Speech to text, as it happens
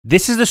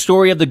This is the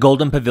story of the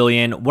Golden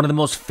Pavilion, one of the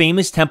most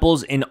famous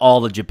temples in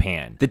all of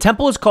Japan. The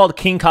temple is called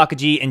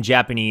Kinkaku-ji in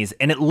Japanese,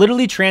 and it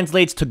literally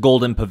translates to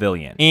Golden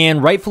Pavilion.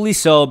 And rightfully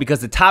so, because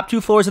the top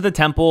two floors of the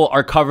temple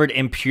are covered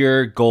in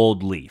pure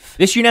gold leaf.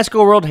 This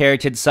UNESCO World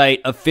Heritage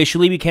Site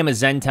officially became a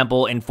Zen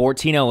temple in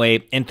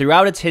 1408, and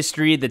throughout its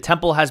history, the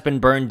temple has been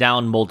burned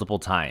down multiple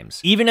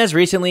times. Even as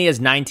recently as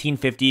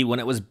 1950, when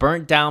it was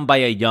burnt down by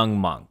a young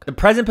monk. The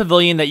present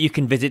pavilion that you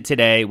can visit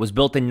today was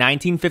built in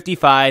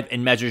 1955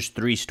 and measures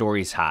 3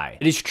 stories high.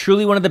 It is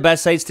truly one of the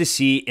best sights to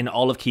see in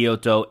all of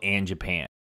Kyoto and Japan.